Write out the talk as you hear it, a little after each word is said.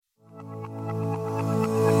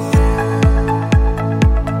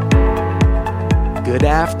Good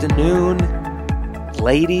afternoon,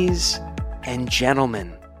 ladies and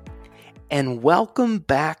gentlemen, and welcome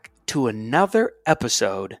back to another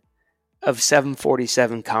episode of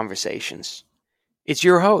 747 Conversations. It's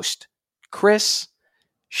your host, Chris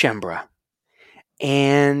Schembra,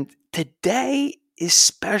 and today is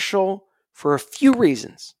special for a few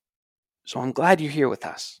reasons, so I'm glad you're here with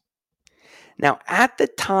us. Now, at the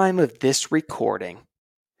time of this recording,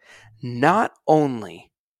 not only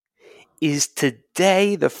is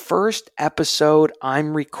today the first episode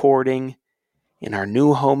I'm recording in our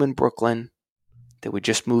new home in Brooklyn that we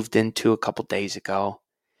just moved into a couple days ago.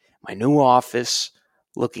 My new office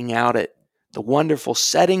looking out at the wonderful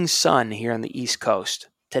setting sun here on the East Coast.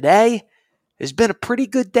 Today has been a pretty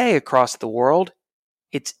good day across the world.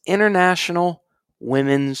 It's International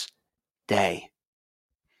Women's Day.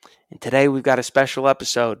 And today we've got a special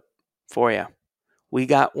episode for you. We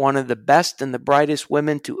got one of the best and the brightest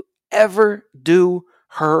women to ever do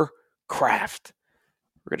her craft.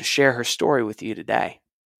 We're going to share her story with you today.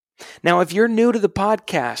 Now, if you're new to the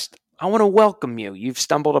podcast, I want to welcome you. You've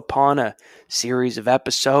stumbled upon a series of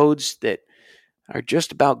episodes that are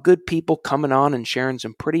just about good people coming on and sharing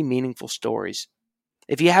some pretty meaningful stories.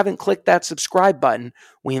 If you haven't clicked that subscribe button,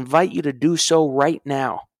 we invite you to do so right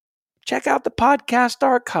now. Check out the podcast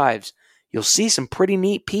archives. You'll see some pretty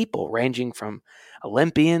neat people ranging from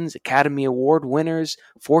Olympians, Academy Award winners,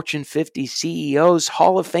 Fortune 50 CEOs,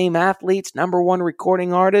 Hall of Fame athletes, #1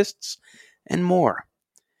 recording artists, and more.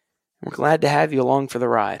 We're glad to have you along for the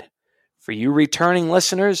ride. For you returning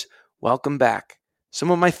listeners, welcome back.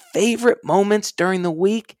 Some of my favorite moments during the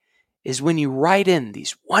week is when you write in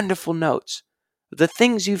these wonderful notes of the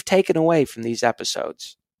things you've taken away from these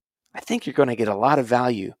episodes. I think you're going to get a lot of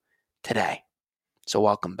value today. So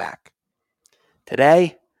welcome back.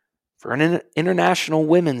 Today, for an International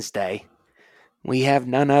Women's Day, we have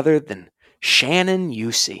none other than Shannon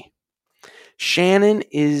Yusi. Shannon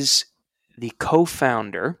is the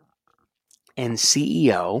co-founder and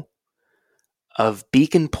CEO of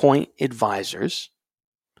Beacon Point Advisors,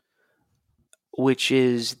 which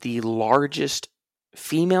is the largest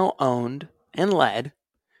female-owned and led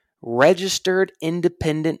registered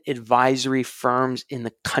independent advisory firms in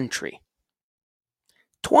the country.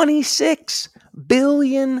 $26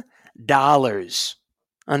 billion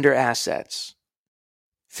under assets,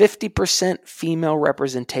 50% female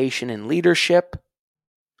representation in leadership,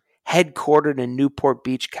 headquartered in Newport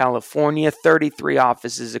Beach, California, 33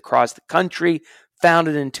 offices across the country,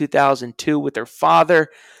 founded in 2002 with her father,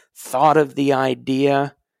 thought of the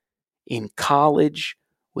idea in college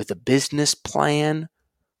with a business plan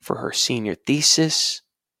for her senior thesis,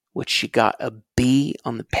 which she got a B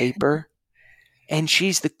on the paper. And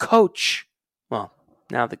she's the coach. Well,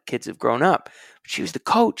 now the kids have grown up. But she was the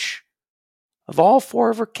coach of all 4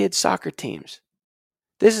 of her kids' soccer teams.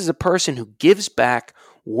 This is a person who gives back,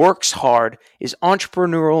 works hard, is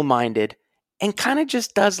entrepreneurial minded, and kind of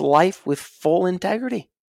just does life with full integrity.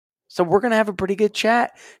 So we're going to have a pretty good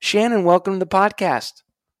chat. Shannon, welcome to the podcast.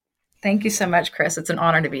 Thank you so much, Chris. It's an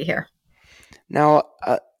honor to be here. Now,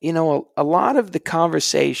 a lot of the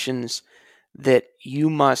conversations that you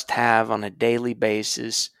must have on a daily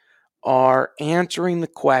basis are answering the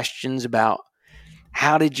questions about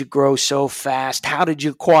how did you grow so fast? How did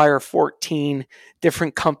you acquire 14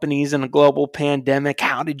 different companies in a global pandemic?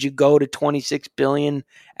 How did you go to 26 billion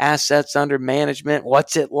assets under management?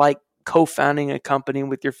 What's it like co-founding a company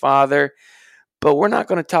with your father? But we're not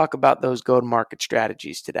going to talk about those go-to-market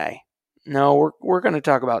strategies today. No, we're going to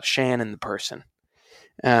talk about Shannon, the person.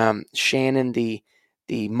 Shannon, the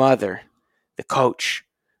mother, the coach,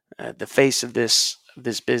 the face of this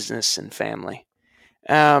business and family.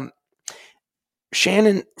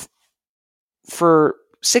 Shannon, for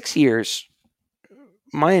 6 years,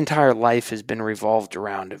 my entire life has been revolved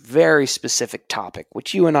around a very specific topic,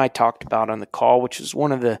 which you and I talked about on the call, which is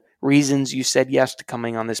one of the reasons you said yes to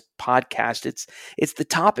coming on this podcast. It's the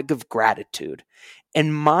topic of gratitude.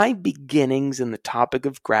 And my beginnings in the topic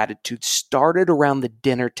of gratitude started around the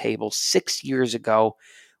dinner table 6 years ago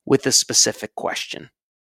with a specific question.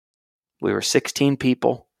 We were 16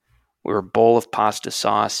 people. We were a bowl of pasta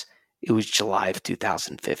sauce. It was July of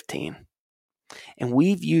 2015. And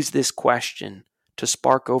we've used this question to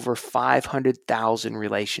spark over 500,000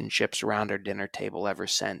 relationships around our dinner table ever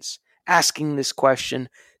since, asking this question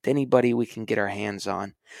to anybody we can get our hands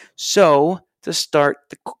on. So, to start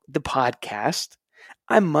the podcast,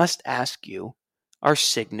 I must ask you our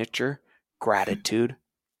signature gratitude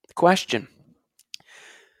question.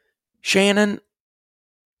 Shannon,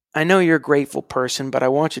 I know you're a grateful person, but I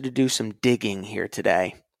want you to do some digging here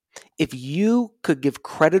today. If you could give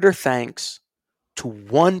credit or thanks to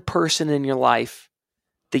one person in your life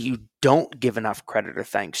that you don't give enough credit or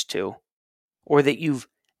thanks to, or that you've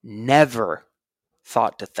never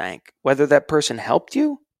thought to thank, whether that person helped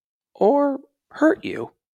you or hurt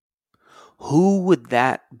you? Who would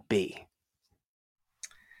that be?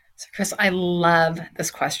 So, Chris, I love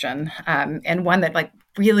this question, and one that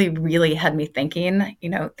really, really had me thinking.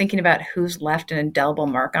 Thinking about who's left an indelible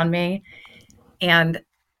mark on me, and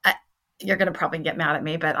you're going to probably get mad at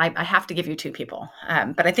me, but I have to give you two people.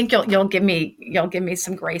 But I think you'll give me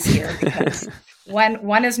some grace here because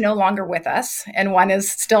one is no longer with us, and one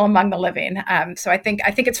is still among the living. So I think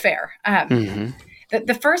it's fair.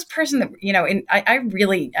 The first person that, and I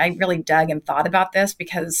really dug and thought about this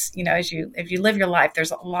because, as you live your life,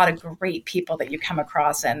 there's a lot of great people that you come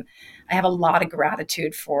across. And I have a lot of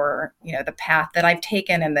gratitude for, the path that I've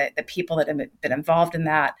taken and the people that have been involved in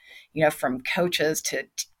that, from coaches to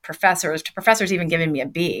professors even giving me a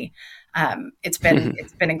B. It's been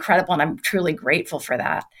incredible. And I'm truly grateful for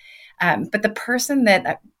that. But the person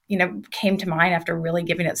that, came to mind after really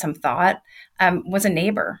giving it some thought was a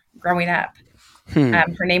neighbor growing up.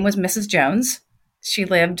 Her name was Mrs. Jones. She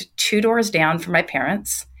lived 2 doors down from my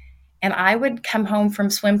parents. And I would come home from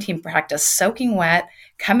swim team practice soaking wet,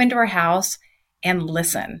 come into her house and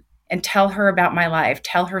listen and tell her about my life,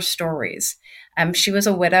 tell her stories. She was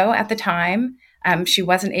a widow at the time. She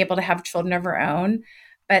wasn't able to have children of her own,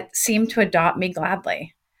 but seemed to adopt me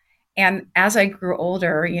gladly. And as I grew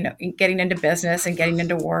older, getting into business and getting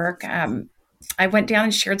into work, I went down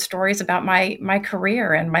and shared stories about my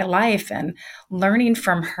career and my life and learning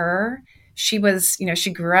from her. She was,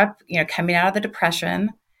 she grew up, coming out of the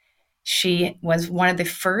Depression. She was one of the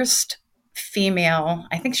first female,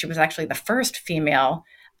 I think she was actually the first female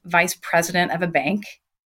vice president of a bank.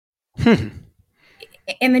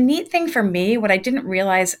 And the neat thing for me, what I didn't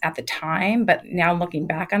realize at the time, but now looking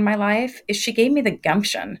back on my life, is she gave me the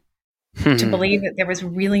gumption to believe that there was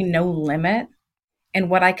really no limit in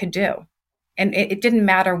what I could do. And it didn't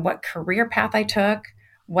matter what career path I took,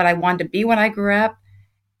 what I wanted to be when I grew up.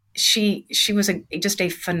 She was just a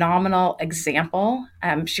phenomenal example.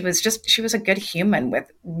 She was a good human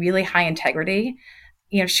with really high integrity.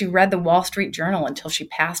 She read the Wall Street Journal until she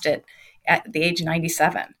passed it at the age of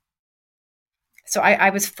 97. So I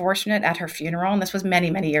was fortunate at her funeral, and this was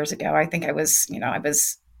many, many years ago. I think I was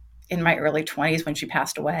in my early 20s when she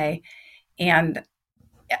passed away. And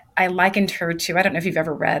I likened her to, I don't know if you've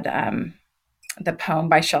ever read the poem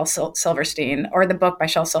by Shel Silverstein or the book by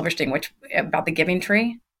Shel Silverstein, which about the giving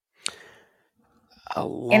tree. A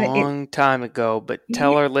long time ago, but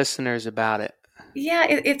tell our listeners about it. Yeah,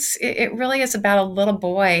 it really is about a little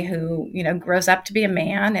boy who, grows up to be a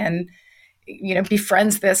man and,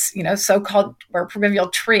 befriends this, so-called or proverbial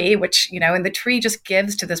tree, which, and the tree just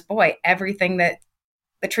gives to this boy everything that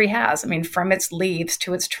the tree has. I mean, from its leaves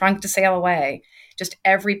to its trunk to sail away, just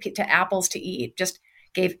to apples to eat, just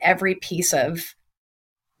gave every piece of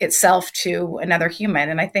itself to another human.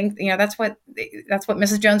 And I think, that's what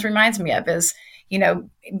Mrs. Jones reminds me of is,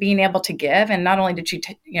 being able to give. And not only did she,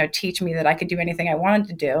 teach me that I could do anything I wanted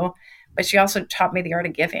to do, but she also taught me the art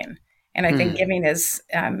of giving. And I think giving is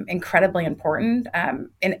incredibly important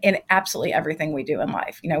in absolutely everything we do in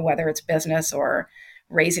life, whether it's business or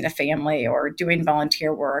raising a family or doing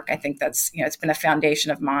volunteer work. I think that's, it's been a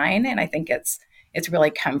foundation of mine. And I think it's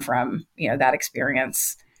really come from, that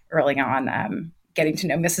experience early on, getting to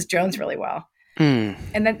know Mrs. Jones really well. And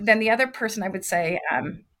then the other person I would say,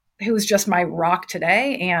 who's just my rock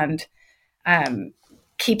today and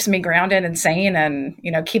keeps me grounded and sane and,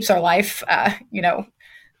 keeps our life,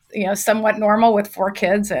 somewhat normal with 4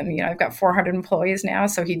 kids. And, I've got 400 employees now.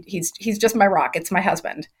 So he's just my rock. It's my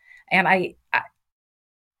husband. And I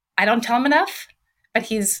don't tell him enough, but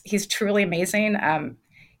he's truly amazing.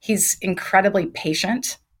 He's incredibly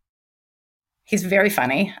patient. He's very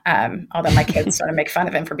funny, although my kids sort of make fun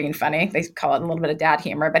of him for being funny. They call it a little bit of dad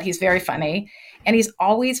humor, but he's very funny. And he's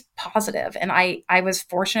always positive. And I was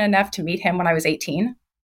fortunate enough to meet him when I was 18.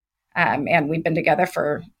 And we've been together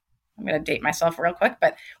for, I'm going to date myself real quick,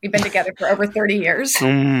 but we've been together for over 30 years.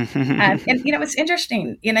 And it's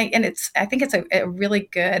interesting, and I think it's a really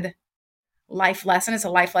good life lesson. It's a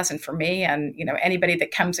life lesson for me. And, anybody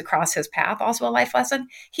that comes across his path, also a life lesson.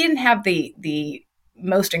 He didn't have the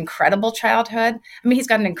most incredible childhood. I mean, he's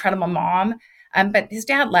got an incredible mom, but his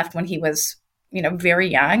dad left when he was, very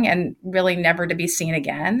young and really never to be seen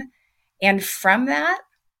again. And from that,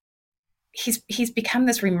 he's become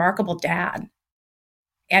this remarkable dad.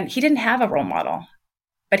 And he didn't have a role model,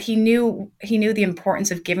 but he knew the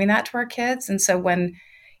importance of giving that to our kids. And so when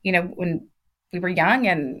we were young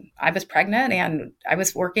and I was pregnant and I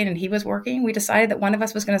was working and he was working, we decided that one of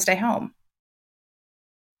us was going to stay home.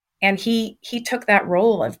 And he took that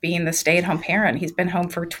role of being the stay-at-home parent. He's been home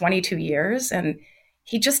for 22 years, and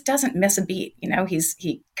he just doesn't miss a beat.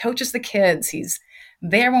 He coaches the kids. He's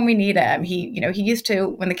there when we need him. He used to,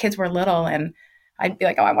 when the kids were little, and I'd be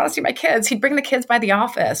like, "Oh, I want to see my kids." He'd bring the kids by the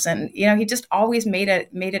office, and he just always made it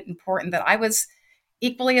important that I was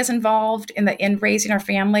equally as involved in raising our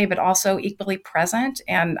family, but also equally present.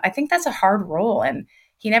 And I think that's a hard role. And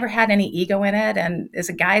he never had any ego in it, and is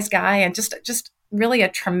a guy's guy, and just really a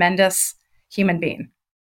tremendous human being.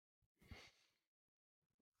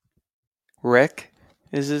 Rick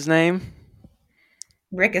is his name.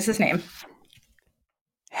 Rick is his name.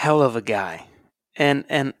 Hell of a guy.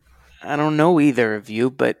 And I don't know either of you,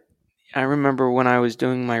 but I remember when I was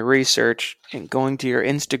doing my research and going to your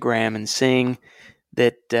Instagram and seeing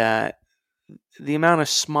that the amount of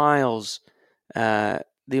smiles, the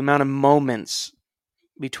amount of moments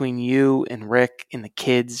between you and Rick and the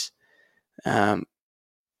kids,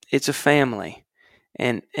 it's a family,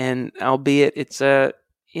 and albeit it's a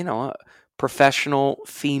professional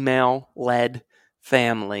female led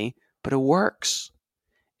family, but it works,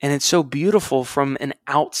 and it's so beautiful from an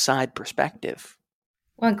outside perspective.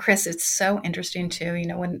 Well, and Chris, it's so interesting too.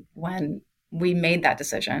 When we made that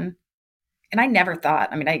decision, and I never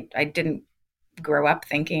thought. I mean, I didn't grow up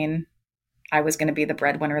thinking I was going to be the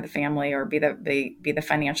breadwinner of the family or be the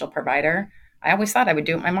financial provider. I always thought I would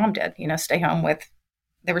do what my mom did. Stay home with.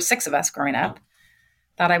 There were 6 of us growing up.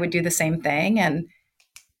 Thought I would do the same thing, and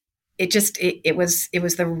it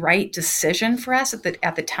was the right decision for us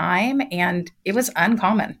at the time, and it was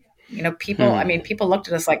uncommon. People looked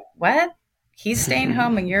at us like, "What? He's staying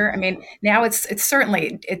home, and you're." I mean, now it's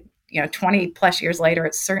certainly 20 plus years later,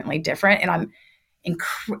 it's certainly different, and I'm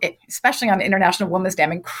especially on International Women's Day,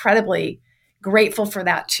 I'm incredibly grateful for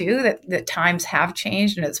that too. That times have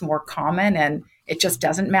changed and it's more common, and it just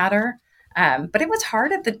doesn't matter. But it was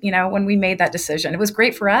hard when we made that decision. It was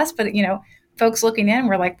great for us, but folks looking in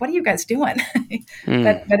were like, "What are you guys doing?"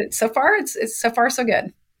 But so far, it's so far so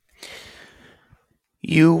good.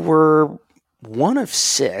 You were one of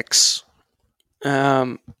 6.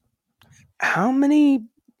 How many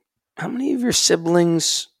of your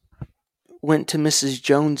siblings went to Mrs.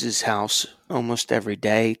 Jones's house almost every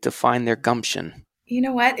day to find their gumption? You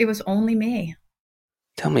know what? It was only me.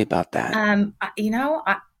 Tell me about that.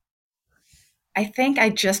 I think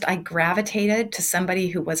I gravitated to somebody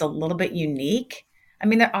who was a little bit unique. I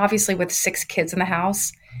mean, they're obviously with 6 kids in the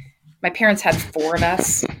house. My parents had 4 of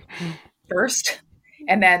us first,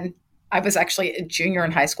 and then I was actually a junior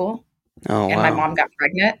in high school. Oh, and wow. My mom got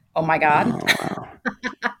pregnant. Oh my God. Oh, wow.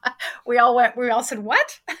 We all said,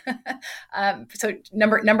 what? So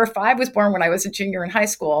number 5 was born when I was a junior in high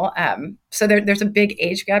school. So there's a big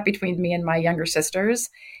age gap between me and my younger sisters.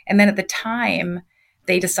 And then at the time,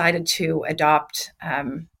 they decided to adopt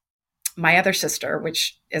my other sister,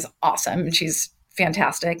 which is awesome. And she's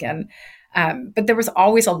fantastic. And but there was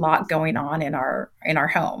always a lot going on in our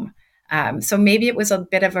home. So maybe it was a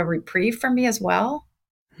bit of a reprieve for me as well.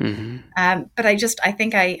 Mm-hmm. But I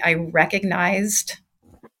think I recognized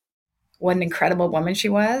what an incredible woman she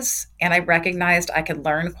was. And I recognized I could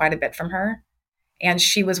learn quite a bit from her. And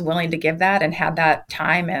she was willing to give that and had that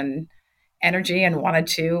time and energy and wanted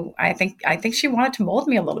to, I think she wanted to mold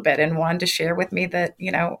me a little bit and wanted to share with me that,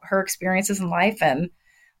 her experiences in life. And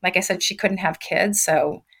like I said, she couldn't have kids.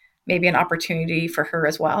 So maybe an opportunity for her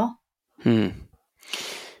as well.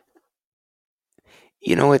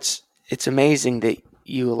 It's amazing that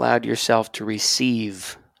you allowed yourself to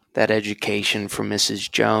receive that education from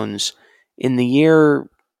Mrs. Jones. In the year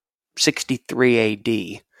 63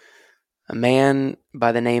 AD, a man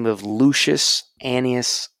by the name of Lucius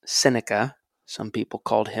Annius Seneca, some people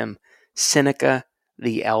called him Seneca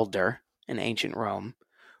the Elder in ancient Rome,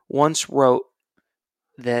 once wrote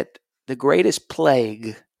that the greatest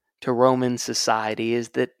plague to Roman society is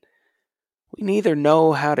that we neither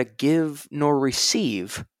know how to give nor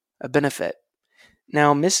receive a benefit.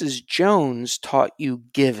 Now, Mrs. Jones taught you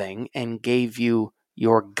giving and gave you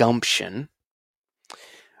your gumption,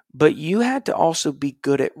 but you had to also be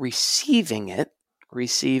good at receiving it,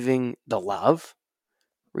 receiving the love,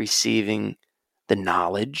 receiving the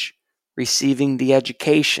knowledge, receiving the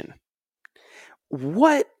education.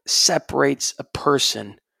 What separates a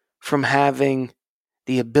person from having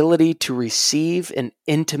the ability to receive an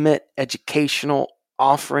intimate educational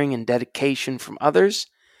offering and dedication from others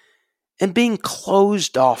and being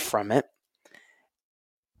closed off from it?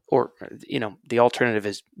 Or, the alternative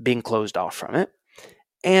is being closed off from it.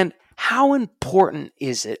 And how important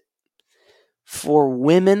is it for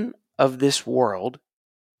women of this world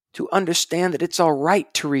to understand that it's all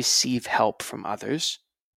right to receive help from others,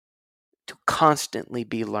 to constantly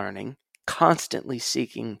be learning, constantly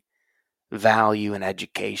seeking value in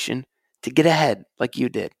education to get ahead like you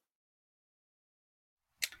did?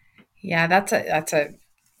 Yeah, that's a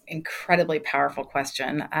incredibly powerful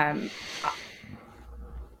question.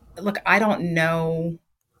 Look, I don't know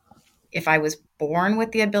if I was born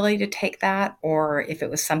with the ability to take that or if it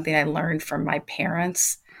was something I learned from my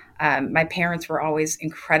parents. My parents were always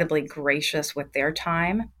incredibly gracious with their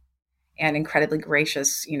time and incredibly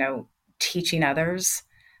gracious, teaching others.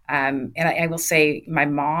 And I will say, my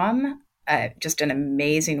mom, just an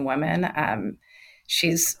amazing woman.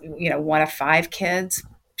 She's, one of five kids.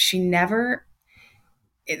 She never,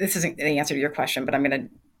 this isn't the answer to your question, but I'm going to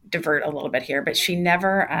divert a little bit here. But she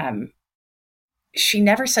never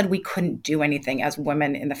said we couldn't do anything as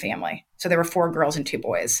women in the family. So there were four girls and two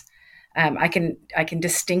boys. I can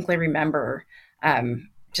distinctly remember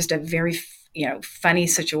just a very funny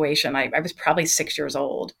situation. I was probably 6 years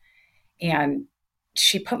old, and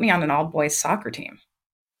she put me on an all boys soccer team.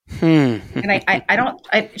 And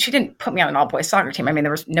she didn't put me on an all boys soccer team. I mean,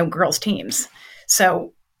 there was no girls teams.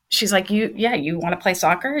 So she's like, you want to play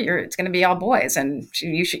soccer? It's going to be all boys, and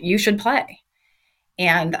you should play.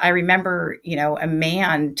 And I remember, a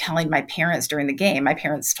man telling my parents during the game, my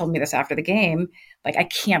parents told me this after the game, like, I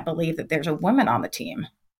can't believe that there's a woman on the team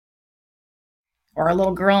or a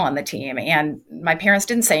little girl on the team. And my parents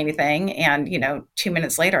didn't say anything. And, 2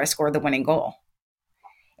 minutes later, I scored the winning goal.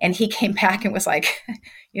 And he came back and was like,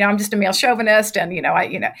 I'm just a male chauvinist. And,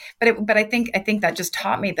 but I think that just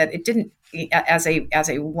taught me that it didn't, as a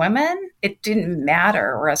woman, it didn't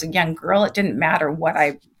matter. Or as a young girl, it didn't matter what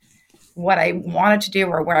I wanted to do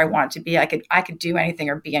or where I wanted to be. I could do anything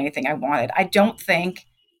or be anything I wanted. I don't think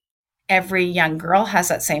every young girl has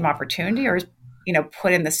that same opportunity or is,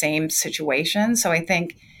 put in the same situation. So I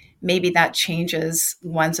think maybe that changes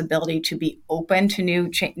one's ability to be open to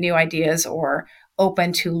new ideas or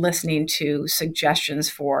open to listening to suggestions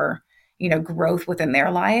for, growth within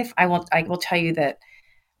their life. I will tell you that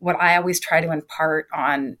what I always try to impart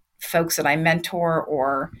on folks that I mentor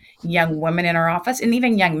or young women in our office and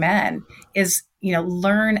even young men is,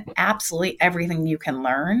 learn absolutely everything you can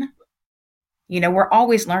learn. We're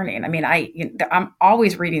always learning. I mean, I'm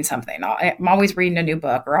always reading something. I'm always reading a new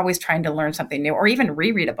book or always trying to learn something new or even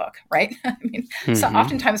reread a book, right? I mean, So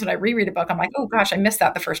oftentimes when I reread a book, I'm like, oh gosh, I missed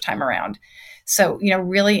that the first time around. So,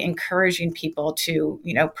 really encouraging people to,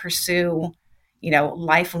 pursue,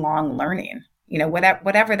 lifelong learning,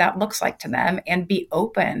 whatever that looks like to them and be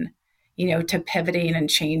open, to pivoting and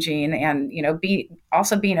changing and,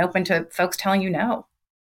 being open to folks telling you no.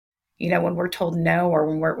 When we're told no, or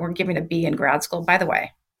when we're giving a B in grad school. By the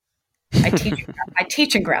way, I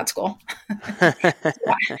teach in grad school.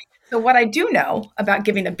 So what I do know about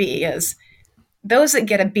giving a B is those that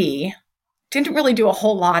get a B didn't really do a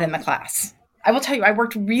whole lot in the class. I will tell you, I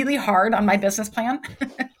worked really hard on my business plan,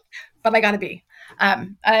 but I got a B.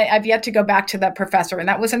 I've yet to go back to the professor, and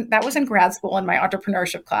that was in grad school in my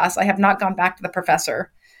entrepreneurship class. I have not gone back to the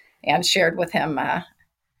professor and shared with him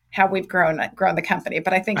how we've grown the company.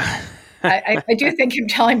 But I think I do think him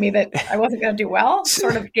telling me that I wasn't going to do well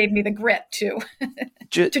sort of gave me the grit to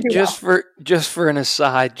do well. Just for an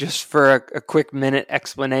aside, just for a quick minute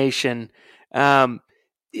explanation,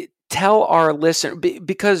 tell our listener,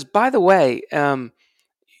 because by the way,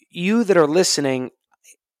 you that are listening,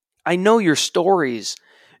 I know your stories.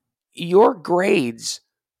 Your grades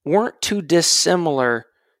weren't too dissimilar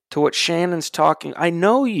to what Shannon's talking. I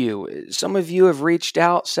know you. Some of you have reached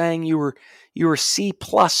out saying you were C+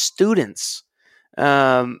 students.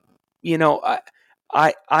 I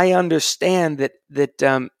understand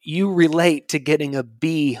that you relate to getting a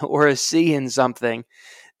B or a C in something.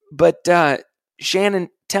 But Shannon,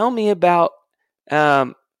 tell me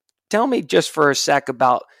just for a sec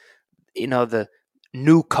about the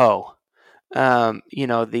NewCo.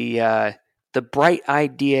 The bright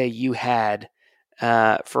idea you had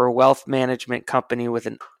for a wealth management company with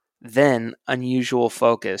an then unusual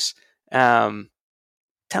focus.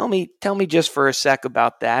 Tell me just for a sec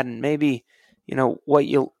about that, and maybe what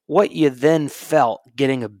you then felt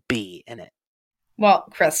getting a B in it. Well,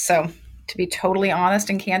 Chris, so to be totally honest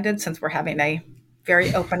and candid, since we're having a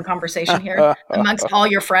very open conversation here amongst all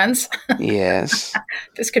your friends, yes,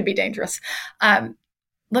 this could be dangerous.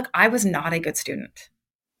 Look, I was not a good student.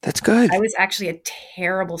 That's good. I was actually a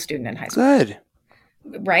terrible student in high school. Good.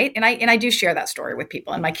 Right. And I do share that story with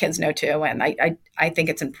people, and my kids know too. And I think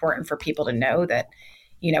it's important for people to know that,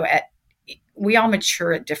 we all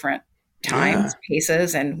mature at different times,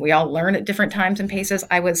 paces, and we all learn at different times and paces.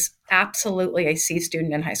 I was absolutely a C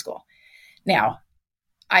student in high school. Now,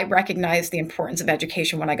 I recognized the importance of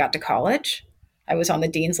education when I got to college. I was on the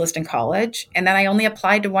dean's list in college. And then I only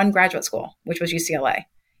applied to one graduate school, which was UCLA.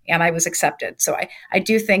 And I was accepted. So I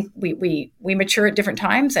do think we mature at different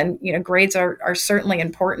times, and grades are certainly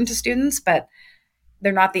important to students, but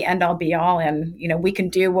they're not the end all be all. And we can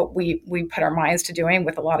do what we put our minds to doing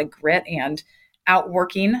with a lot of grit and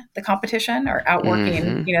outworking the competition, or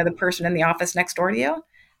outworking the person in the office next door to you.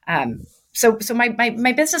 So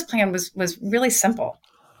my business plan was really simple.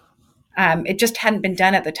 It just hadn't been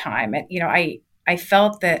done at the time. I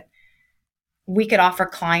felt that we could offer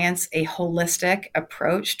clients a holistic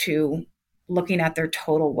approach to looking at their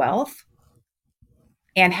total wealth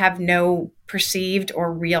and have no perceived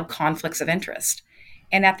or real conflicts of interest.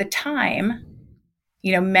 And at the time,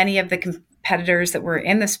 many of the competitors that were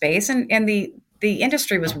in the space, and the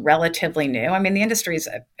industry was relatively new. I mean, the industry is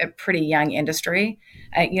a pretty young industry.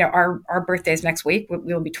 Our birthday's next week.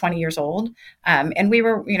 We will be 20 years old. And we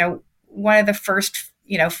were, one of the first,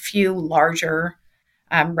 few larger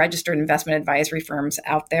registered investment advisory firms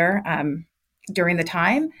out there during the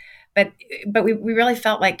time. But we really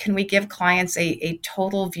felt like, can we give clients a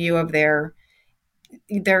total view of their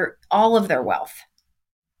all of their wealth?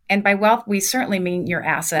 And by wealth, we certainly mean your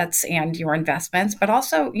assets and your investments, but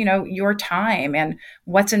also, your time and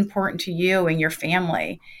what's important to you and your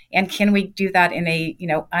family. And can we do that in a,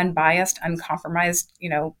 unbiased, uncompromised,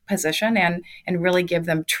 position, and really give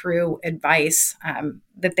them true advice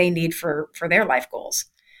that they need for their life goals?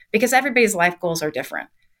 Because everybody's life goals are different,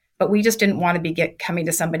 but we just didn't want to be coming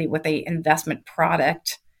to somebody with a investment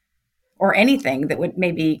product or anything that would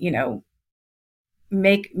maybe,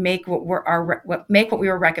 make what we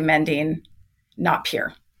were recommending not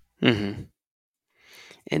pure. Mm-hmm.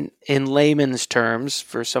 In layman's terms,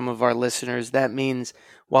 for some of our listeners, that means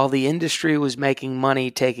while the industry was making money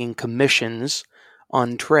taking commissions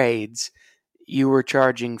on trades, you were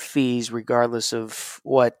charging fees regardless of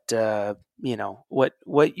what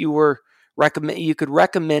what you were recommend. You could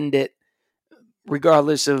recommend it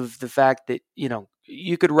regardless of the fact that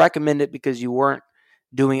you could recommend it because you weren't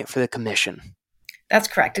doing it for the commission. That's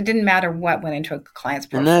correct. It didn't matter what went into a client's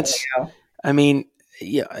portfolio.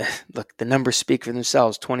 Look, the numbers speak for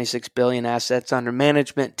themselves. 26 billion assets under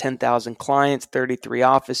management, 10,000 clients, 33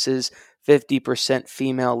 offices, 50%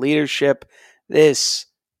 female leadership. This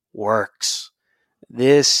works.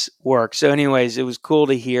 So anyways, it was cool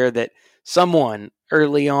to hear that someone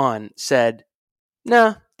early on said,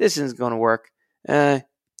 no, this isn't going to work.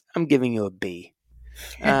 I'm giving you a B.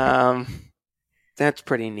 That's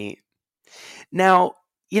pretty neat. Now,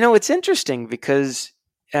 it's interesting because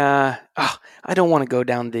I don't want to go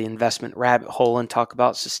down the investment rabbit hole and talk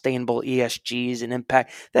about sustainable ESGs and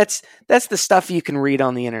impact. That's the stuff you can read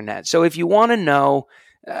on the internet. So if you want to know,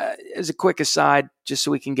 as a quick aside, just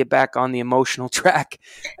so we can get back on the emotional track,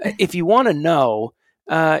 if you want to know,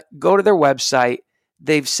 go to their website.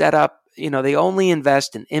 They've set up, they only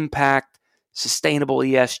invest in impact, sustainable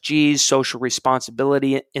ESGs, social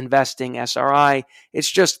responsibility investing, SRI.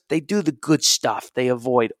 It's just they do the good stuff. They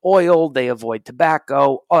avoid oil, they avoid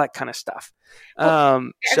tobacco, all that kind of stuff.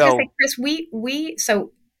 Chris, we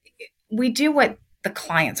do what the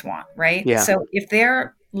clients want, right? Yeah. So if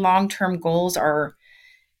their long-term goals are,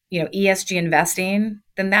 ESG investing,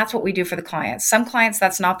 then that's what we do for the clients. Some clients,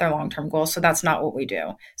 that's not their long-term goal, so that's not what we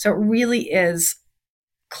do. So it really is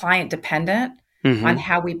client dependent. Mm-hmm. on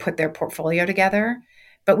how we put their portfolio together.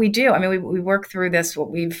 But we do. I mean, we work through this, what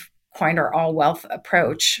we've coined our all wealth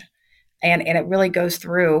approach. And it really goes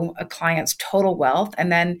through a client's total wealth.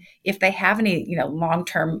 And then if they have any,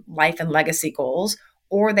 long-term life and legacy goals,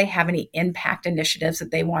 or they have any impact initiatives that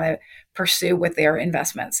they want to pursue with their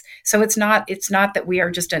investments. So it's not that we are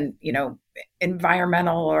just an,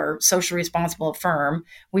 environmental or socially responsible firm.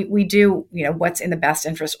 We do, what's in the best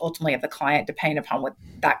interest ultimately of the client, depending upon what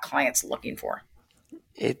that client's looking for.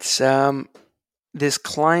 It's this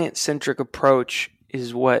client-centric approach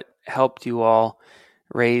is what helped you all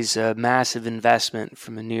raise a massive investment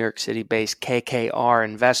from a New York City-based KKR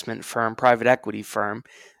investment firm, private equity firm.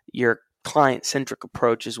 Your client-centric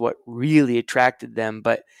approach is what really attracted them.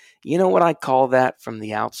 But you know what I call that from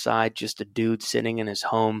the outside? Just a dude sitting in his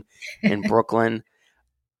home in Brooklyn.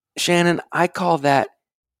 Shannon, I call that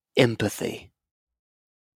empathy.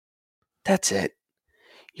 That's it.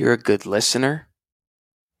 You're a good listener.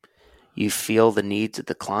 You feel the needs of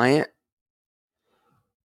the client.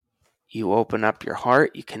 You open up your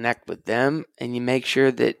heart, you connect with them, and you make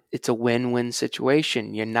sure that it's a win-win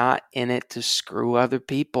situation. You're not in it to screw other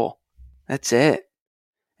people. That's it.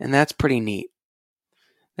 And that's pretty neat.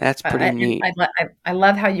 That's pretty neat. I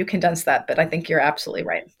love how you condense that, but I think you're absolutely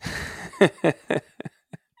right.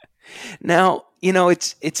 Now,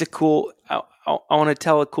 it's a cool, I want to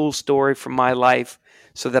tell a cool story from my life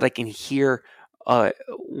so that I can hear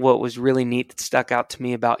what was really neat that stuck out to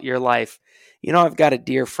me about your life. I've got a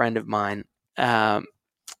dear friend of mine.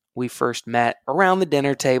 We first met around the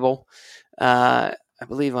dinner table, I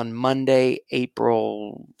believe on Monday,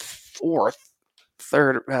 April 4th,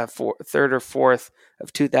 3rd or 4th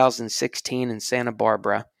of 2016 in Santa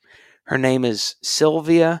Barbara. Her name is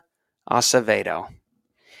Sylvia Acevedo.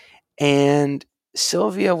 And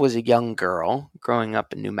Sylvia was a young girl growing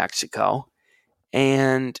up in New Mexico.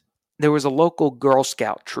 And there was a local Girl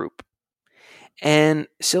Scout troop. And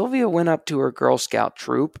Sylvia went up to her Girl Scout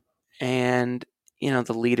troop, and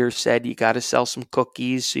the leader said, you got to sell some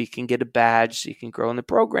cookies so you can get a badge so you can grow in the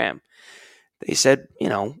program. They said,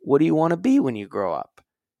 what do you want to be when you grow up?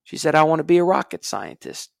 She said, I want to be a rocket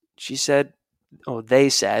scientist. They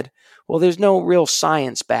said, well, there's no real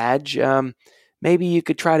science badge. Maybe you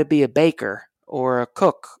could try to be a baker or a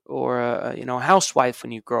cook or a housewife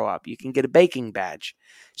when you grow up. You can get a baking badge.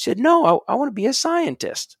 She said, no, I want to be a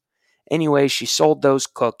scientist. Anyway, she sold those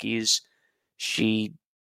cookies. She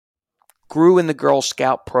grew in the Girl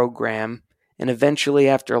Scout program, and eventually,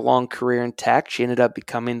 after a long career in tech, she ended up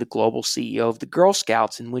becoming the global CEO of the Girl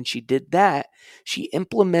Scouts. And when she did that, she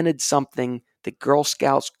implemented something that Girl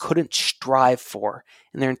Scouts couldn't strive for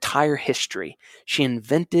in their entire history. She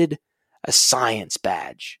invented a science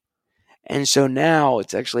badge. And so now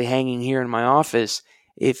it's actually hanging here in my office.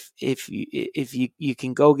 If you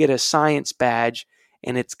can go get a science badge,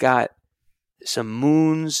 and it's got some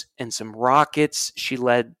moons and some rockets. She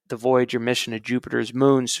led the Voyager mission to Jupiter's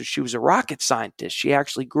moon, so she was a rocket scientist. She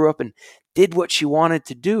actually grew up and did what she wanted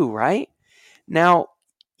to do, right? Now,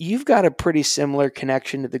 you've got a pretty similar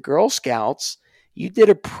connection to the Girl Scouts. You did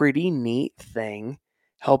a pretty neat thing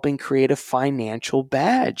helping create a financial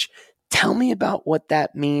badge. Tell me about what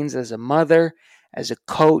that means as a mother, as a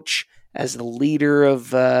coach, as the leader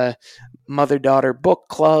of mother-daughter book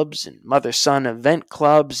clubs and mother-son event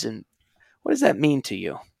clubs, and what does that mean to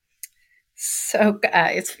you? So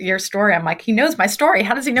it's your story. I'm like, he knows my story.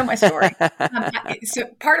 How does he know my story? So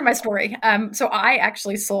part of my story. So I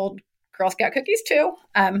actually sold Girl Scout cookies too.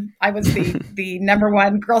 I was the number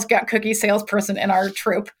one Girl Scout cookie salesperson in our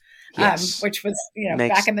troop, yes. Which was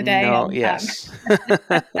back in the day. Yes.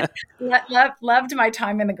 Loved my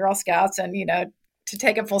time in the Girl Scouts, and to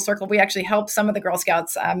take it full circle, we actually help some of the Girl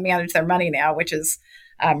Scouts manage their money now, which is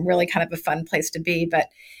really kind of a fun place to be. But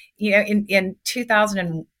in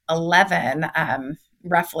 2011,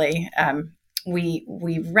 roughly,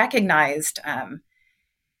 we recognized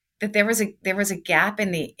that there was a gap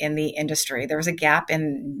in the industry. There was a gap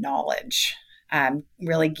in knowledge,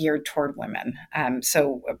 really geared toward women.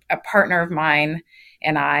 So a partner of mine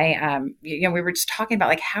and I, we were just talking about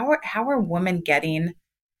like how are women getting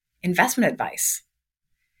investment advice?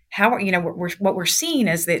 What we're seeing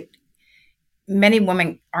is that many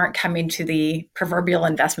women aren't coming to the proverbial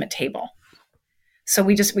investment table. So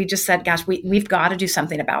we just said, gosh, we've got to do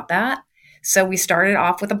something about that. So we started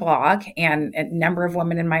off with a blog, and a number of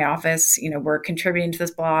women in my office, were contributing to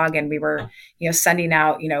this blog, and we were, sending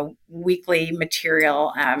out, weekly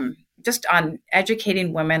material, just on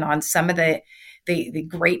educating women on some of the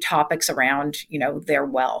great topics around, their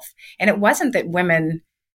wealth. And it wasn't that women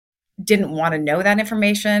didn't want to know that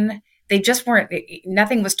information. They just weren't,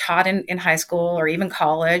 nothing was taught in high school or even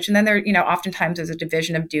college. And then there, oftentimes there's a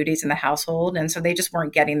division of duties in the household. And so they just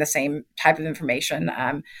weren't getting the same type of information,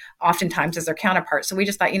 oftentimes as their counterparts. So we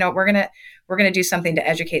just thought, we're going to do something to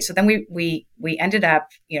educate. So then we ended up,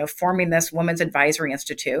 forming this Women's Advisory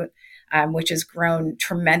Institute, which has grown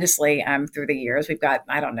tremendously through the years. We've got,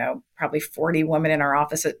 I don't know, probably 40 women in our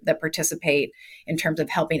office that participate in terms of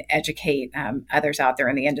helping educate others out there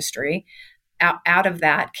in the industry. Out of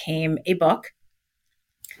that came a book.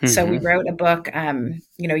 Mm-hmm. So we wrote a book,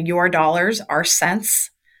 Your Dollars, Our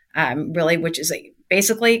Cents, really, which is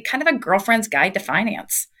basically kind of a girlfriend's guide to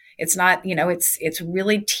finance. It's not, it's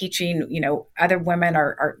really teaching, other women,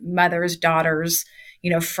 our mothers, daughters,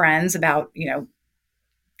 friends about,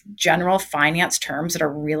 general finance terms that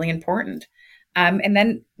are really important. And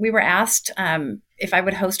then we were asked if I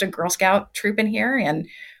would host a Girl Scout troop in here, and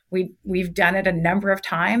we've done it a number of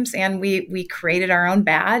times, and we created our own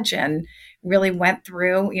badge and really went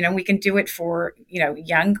through, we can do it for,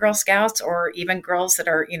 young Girl Scouts or even girls that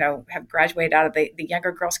are, have graduated out of the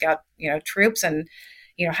younger Girl Scout, troops, and,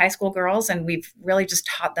 high school girls. And we've really just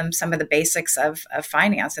taught them some of the basics of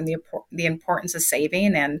finance and the importance of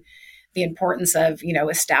saving, and the importance of,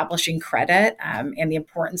 establishing credit, and the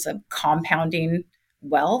importance of compounding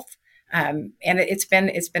wealth. And it's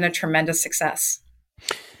been a tremendous success.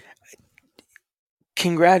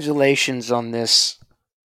 Congratulations on this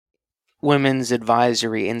Women's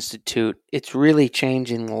Advisory Institute. It's really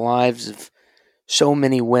changing the lives of so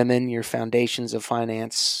many women. Your Foundations of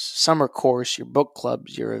Finance summer course, your book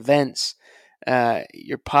clubs, your events,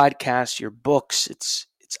 your podcasts, your books. It's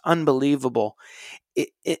unbelievable.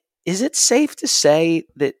 Is it safe to say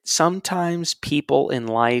that sometimes people in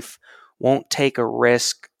life won't take a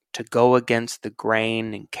risk to go against the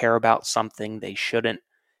grain and care about something they shouldn't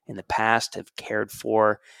in the past have cared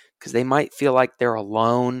for because they might feel like they're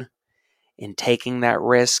alone in taking that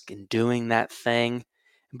risk and doing that thing?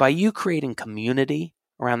 And by you creating community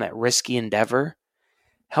around that risky endeavor,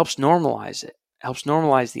 helps normalize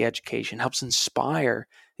the education, helps inspire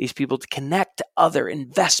these people to connect to other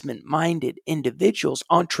investment-minded individuals,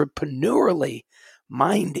 entrepreneurially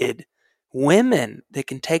minded women that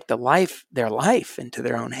can take their life into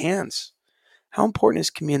their own hands. How important is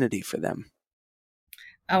community for them?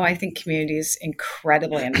 Oh, I think community is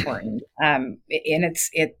incredibly important, and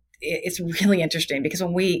it's really interesting because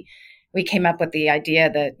when we came up with the idea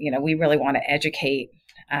that we really want to educate,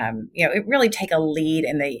 it really take a lead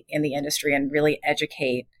in the industry and really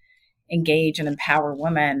educate, engage, and empower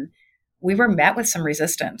women. We were met with some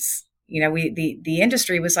resistance. The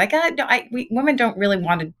industry was like, no, women don't really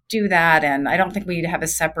want to do that, and I don't think we need to have a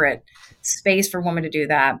separate space for women to do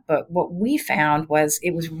that. But what we found was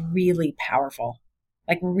it was really powerful.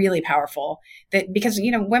 Like really powerful, that because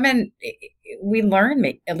women, we learn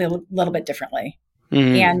a little bit differently,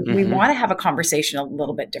 and we want to have a conversation a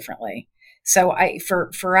little bit differently. So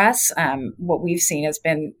for us, what we've seen it's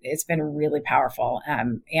been really powerful,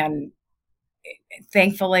 and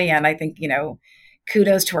thankfully, and I think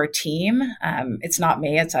kudos to our team. It's not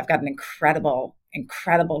me; I've got an incredible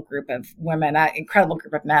group of women, incredible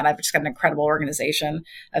group of men. I've just got an incredible organization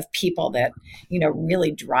of people that,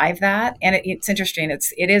 really drive that. And it's interesting.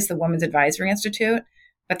 It is the Women's Advisory Institute,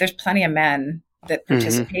 but there's plenty of men that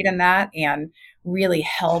participate in that and really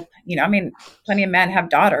help. Plenty of men have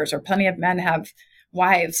daughters, or plenty of men have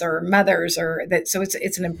wives or mothers, or that. So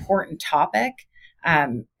it's an important topic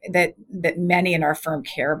that many in our firm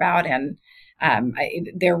care about, and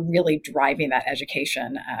they're really driving that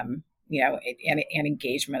education. And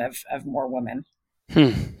engagement of more women.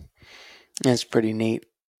 That's pretty neat.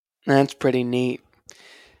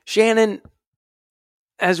 Shannon,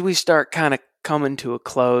 as we start kind of coming to a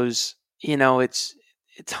close, it's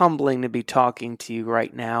humbling to be talking to you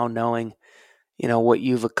right now, knowing, what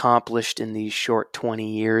you've accomplished in these short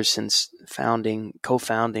 20 years since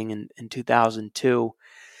co-founding in 2002.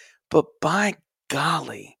 But by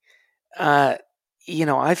golly,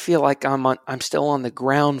 I feel like I'm still on the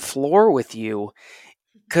ground floor with you,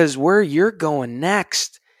 because where you're going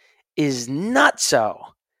next is nutso.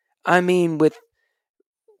 I mean, with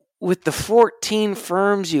the 14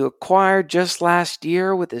 firms you acquired just last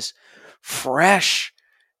year, with this fresh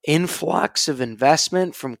influx of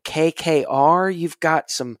investment from KKR, you've got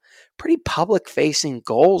some pretty public-facing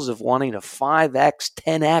goals of wanting to 5x,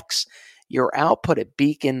 10x your output at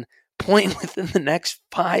Beacon Point within the next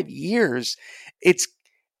 5 years. It's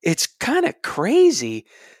kind of crazy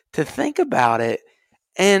to think about it.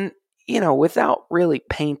 And, without really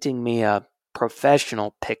painting me a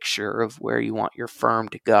professional picture of where you want your firm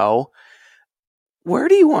to go, where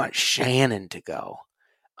do you want Shannon to go?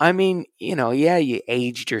 I mean, you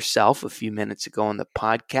aged yourself a few minutes ago on the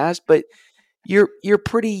podcast, but you're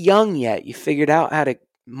pretty young yet. You figured out how to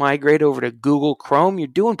migrate over to Google Chrome. You're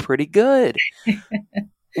doing pretty good.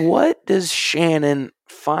 What does Shannon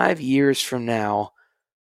 5 years from now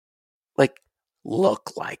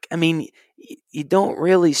look like? I mean, you don't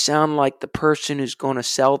really sound like the person who's going to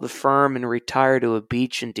sell the firm and retire to a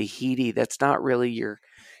beach in Tahiti. That's not really your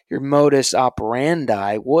modus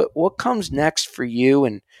operandi. What comes next for you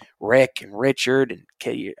and Rick and Richard and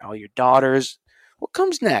all your daughters? What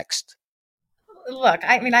comes next? Look,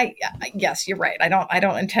 I mean, yes, you're right. I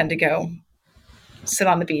don't intend to go sit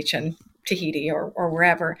on the beach in Tahiti or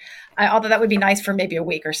wherever, although that would be nice for maybe a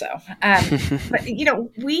week or so. But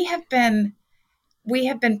we have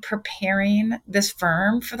been preparing this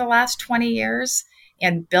firm for the last 20 years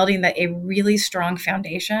and building a really strong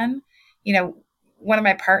foundation. One of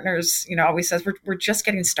my partners, always says we're just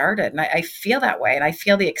getting started. And I feel that way. And I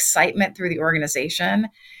feel the excitement through the organization.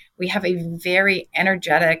 We have a very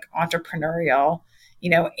energetic, entrepreneurial,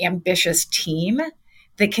 ambitious team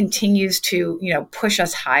that continues to, push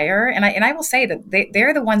us higher. And I will say that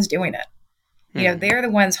they're the ones doing it. They're the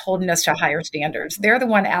ones holding us to higher standards. They're the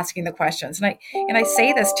one asking the questions. And I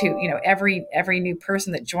say this to, every new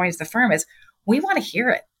person that joins the firm is we want to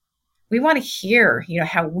hear it. We want to hear,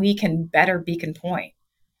 how we can better Beacon Point.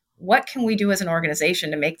 What can we do as an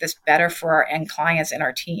organization to make this better for our end clients and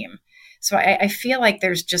our team? So I feel like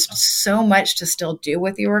there's just so much to still do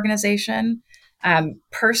with the organization.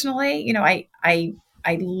 Personally,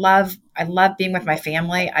 I love being with my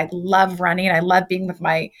family. I love running. I love being with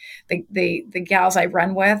the gals I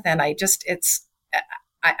run with, and I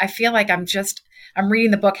feel like I'm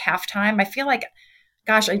reading the book halftime. I feel like,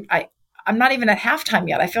 gosh, I'm not even at halftime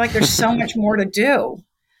yet. I feel like there's so much more to do.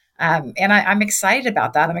 And I'm excited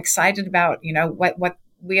about that. I'm excited about, what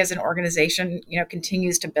we as an organization,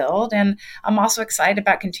 continues to build. And I'm also excited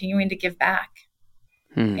about continuing to give back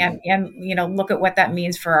and, look at what that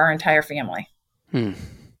means for our entire family.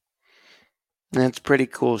 That's pretty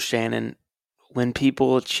cool, Shannon. When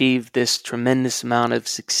people achieve this tremendous amount of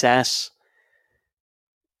success,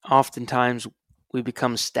 oftentimes we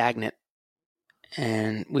become stagnant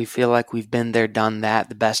and we feel like we've been there, done that.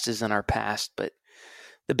 The best is in our past, but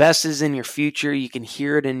the best is in your future. You can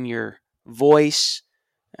hear it in your voice.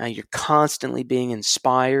 You're constantly being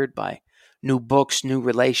inspired by new books, new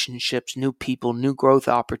relationships, new people, new growth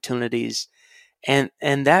opportunities. And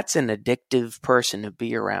that's an addictive person to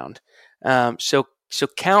be around. So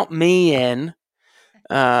count me in.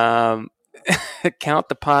 Count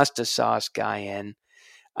the pasta sauce guy in.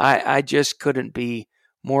 I just couldn't be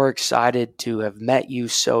more excited to have met you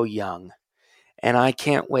so young. And I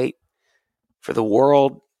can't wait for the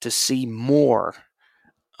world to see more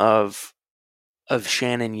of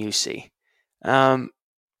Shannon Yusi.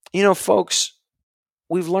 Folks,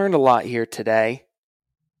 we've learned a lot here today.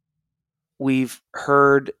 We've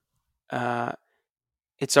heard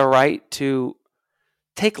it's all right to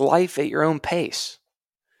take life at your own pace,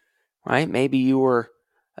 right? Maybe you were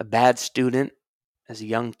a bad student as a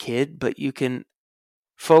young kid, but you can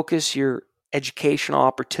focus your educational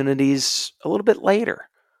opportunities a little bit later,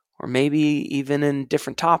 or maybe even in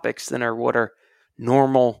different topics than are what are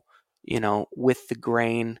normal, with the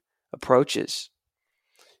grain approaches.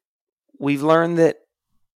 We've learned that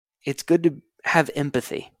it's good to have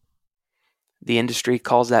empathy. The industry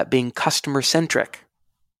calls that being customer centric.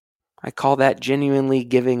 I call that genuinely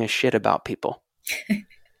giving a shit about people.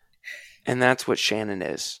 And that's what Shannon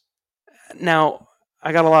is. Now,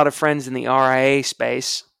 I got a lot of friends in the RIA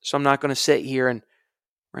space, so I'm not going to sit here and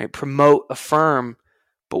promote a firm.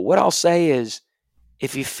 But what I'll say is,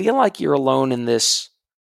 if you feel like you're alone in this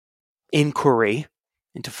inquiry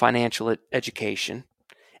into financial education,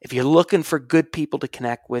 if you're looking for good people to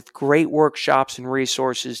connect with, great workshops and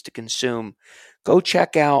resources to consume, go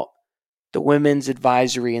check out the Women's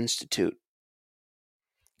Advisory Institute.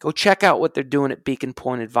 Go check out what they're doing at Beacon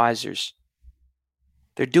Point Advisors.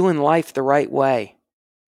 They're doing life the right way.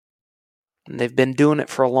 And they've been doing it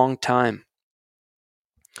for a long time.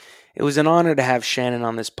 It was an honor to have Shannon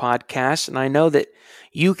on this podcast, and I know that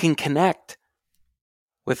you can connect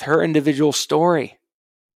with her individual story.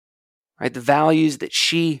 Right, the values that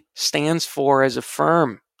she stands for as a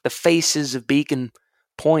firm, the faces of Beacon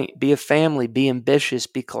Point. Be a family, be ambitious,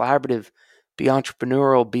 be collaborative, be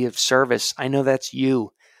entrepreneurial, be of service. I know that's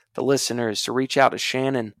you, the listeners, so reach out to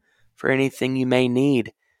Shannon for anything you may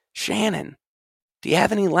need. Shannon, do you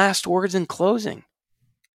have any last words in closing?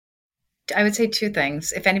 I would say two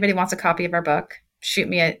things. If anybody wants a copy of our book, shoot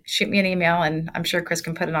me an email, and I'm sure Chris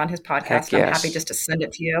can put it on his podcast. Heck yes. I'm happy just to send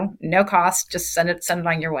it to you. No cost, just send it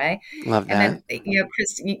on your way. Love that. And then,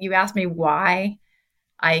 Chris, you asked me why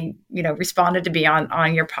I, responded to be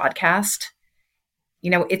on your podcast.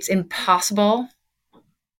 It's impossible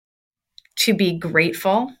to be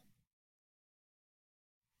grateful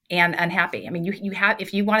and unhappy. I mean,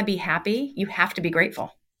 if you want to be happy, you have to be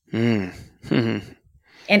grateful.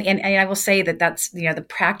 And I will say that's, the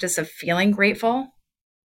practice of feeling grateful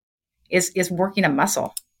is working a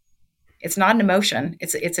muscle. It's not an emotion.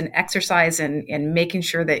 It's an exercise in making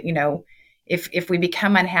sure that, if we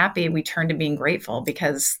become unhappy, we turn to being grateful,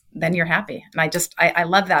 because then you're happy. And I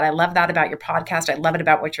love that. I love that about your podcast. I love it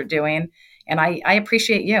about what you're doing. And I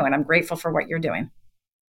appreciate you, and I'm grateful for what you're doing.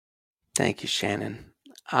 Thank you, Shannon.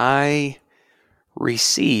 I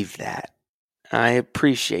receive that. I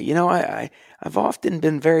appreciate, I've often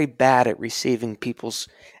been very bad at receiving people's,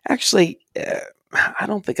 actually, I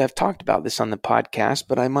don't think I've talked about this on the podcast,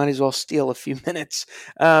 but I might as well steal a few minutes,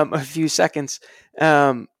 a few seconds.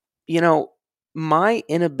 My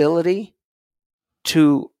inability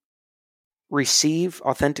to receive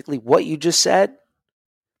authentically what you just said,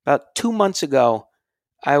 about 2 months ago,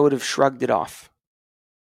 I would have shrugged it off.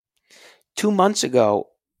 2 months ago,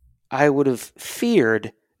 I would have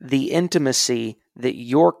feared the intimacy that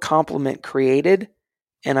your compliment created,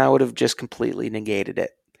 and I would have just completely negated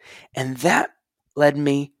it. And that led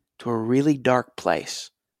me to a really dark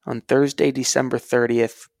place. On Thursday, December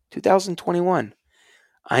 30th, 2021,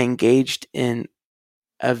 I engaged in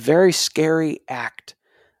a very scary act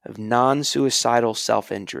of non-suicidal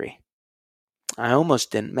self-injury. I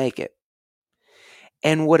almost didn't make it.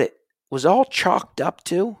 And what it was all chalked up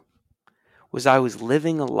to was I was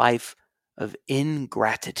living a life of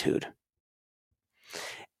ingratitude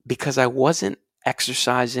because I wasn't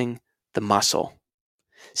exercising the muscle.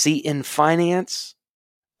 See, in finance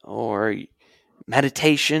or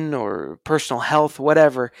meditation or personal health,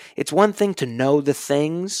 whatever, it's one thing to know the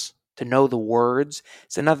things, to know the words.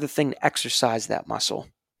 It's another thing to exercise that muscle,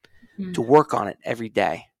 to work on it every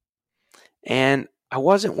day. And I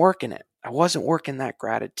wasn't working it. I wasn't working that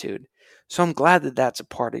gratitude. So I'm glad that that's a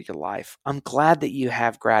part of your life. I'm glad that you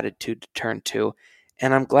have gratitude to turn to.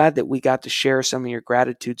 And I'm glad that we got to share some of your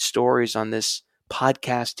gratitude stories on this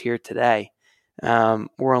podcast here today.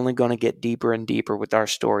 We're only going to get deeper and deeper with our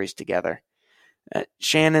stories together.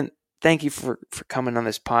 Shannon, thank you for coming on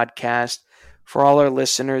this podcast. For all our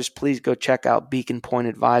listeners, please go check out Beacon Point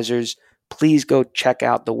Advisors. Please go check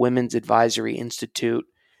out the Women's Advisory Institute.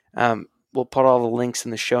 We'll put all the links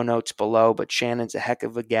in the show notes below, but Shannon's a heck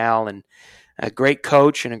of a gal and a great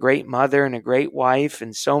coach and a great mother and a great wife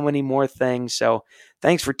and so many more things. So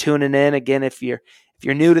thanks for tuning in. Again, if you're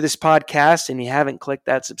new to this podcast and you haven't clicked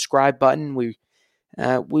that subscribe button, we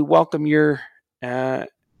welcome your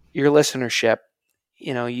listenership.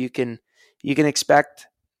 You know, you can expect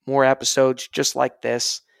more episodes just like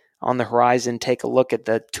this on the horizon. Take a look at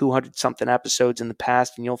the 200 something episodes in the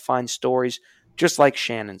past and you'll find stories just like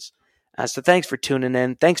Shannon's. So thanks for tuning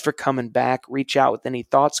in. Thanks for coming back. Reach out with any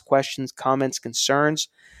thoughts, questions, comments, concerns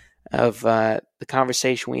of the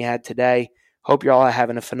conversation we had today. Hope you're all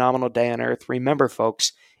having a phenomenal day on Earth. Remember,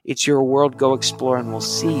 folks, it's your world. Go explore, and we'll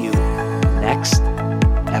see you next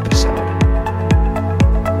episode.